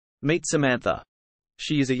Meet Samantha.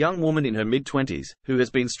 She is a young woman in her mid-twenties, who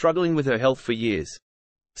has been struggling with her health for years.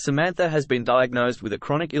 Samantha has been diagnosed with a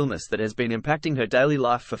chronic illness that has been impacting her daily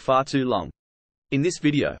life for far too long. In this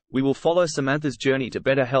video, we will follow Samantha's journey to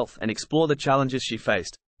better health and explore the challenges she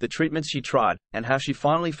faced, the treatments she tried, and how she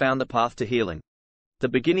finally found the path to healing. The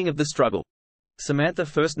beginning of the struggle. Samantha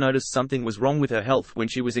first noticed something was wrong with her health when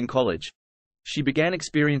she was in college. She began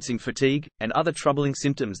experiencing fatigue and other troubling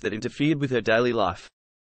symptoms that interfered with her daily life.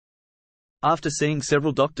 After seeing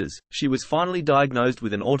several doctors, she was finally diagnosed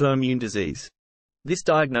with an autoimmune disease. This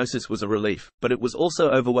diagnosis was a relief, but it was also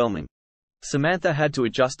overwhelming. Samantha had to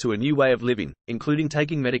adjust to a new way of living, including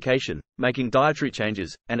taking medication, making dietary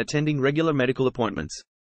changes, and attending regular medical appointments.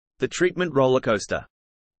 The treatment rollercoaster.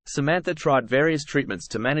 Samantha tried various treatments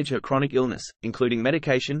to manage her chronic illness, including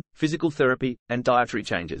medication, physical therapy, and dietary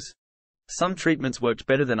changes. Some treatments worked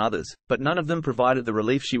better than others, but none of them provided the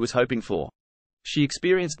relief she was hoping for. She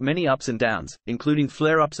experienced many ups and downs, including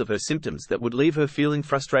flare-ups of her symptoms that would leave her feeling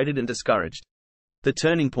frustrated and discouraged. The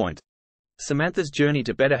turning point. Samantha's journey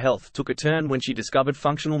to better health took a turn when she discovered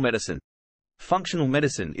functional medicine. Functional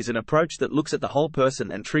medicine is an approach that looks at the whole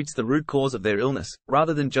person and treats the root cause of their illness,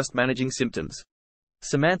 rather than just managing symptoms.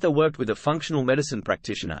 Samantha worked with a functional medicine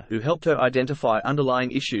practitioner who helped her identify underlying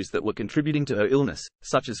issues that were contributing to her illness,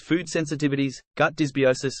 such as food sensitivities, gut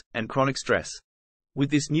dysbiosis, and chronic stress. With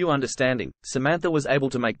this new understanding, Samantha was able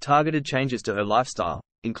to make targeted changes to her lifestyle,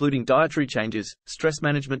 including dietary changes, stress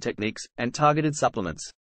management techniques, and targeted supplements.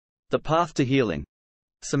 The path to healing.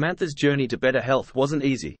 Samantha's journey to better health wasn't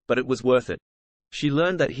easy, but it was worth it. She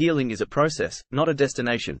learned that healing is a process, not a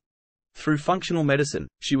destination. Through functional medicine,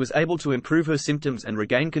 she was able to improve her symptoms and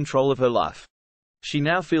regain control of her life. She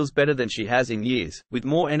now feels better than she has in years, with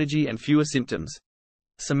more energy and fewer symptoms.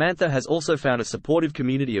 Samantha has also found a supportive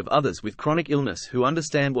community of others with chronic illness who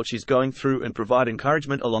understand what she's going through and provide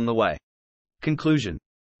encouragement along the way. Conclusion.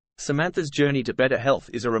 Samantha's journey to better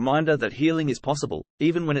health is a reminder that healing is possible,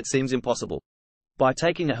 even when it seems impossible. By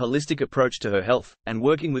taking a holistic approach to her health, and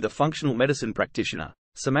working with a functional medicine practitioner,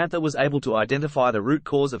 Samantha was able to identify the root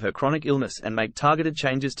cause of her chronic illness and make targeted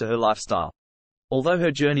changes to her lifestyle. Although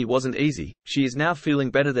her journey wasn't easy, she is now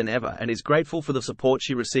feeling better than ever and is grateful for the support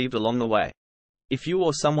she received along the way. If you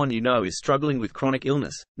or someone you know is struggling with chronic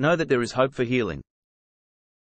illness, know that there is hope for healing.